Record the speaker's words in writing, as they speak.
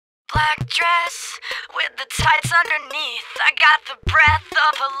Black dress with the tights underneath. I got the breath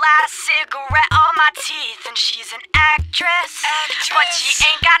of a last cigarette on my teeth. And she's an actress, but she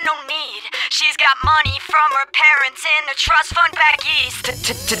ain't got no need. She's got money from her parents in a trust fund back east.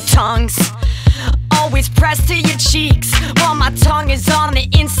 Tongues always pressed to your cheeks, while my tongue is on the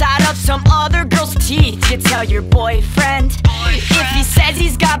inside of some other girl's teeth. You tell your boyfriend if he says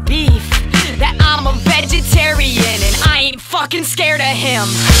he's got beef that I'm a vegetarian and I ain't fucking scared of him.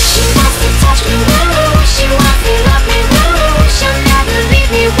 She wants to touch me, woo. She wants to love me, woo. She'll never leave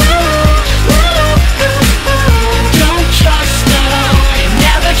me, woo. Don't trust her,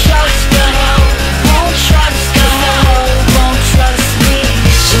 never trust her. Won't trust her, won't trust me.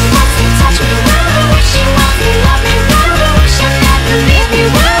 She wants to touch me, woo. She wants to love me, woo. She'll never leave me,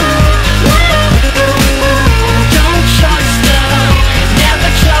 woo. Don't trust her, never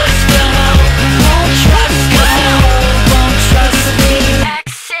trust her. Won't trust her, won't trust me.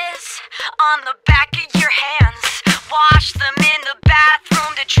 X's on the back of your hands, wash them in the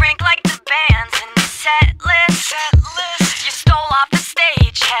bathroom to drink like the bands. And the set list you stole off the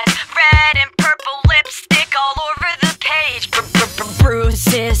stage had red and purple lipstick all over the page.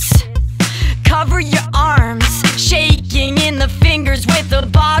 Bruises cover your arms, shaking in the fingers with a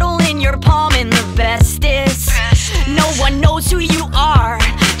bottle in your palm. And the best is no one knows who you are,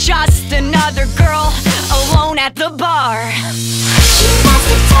 just another girl alone at the bar. She wants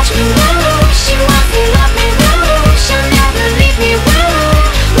to touch me, woo.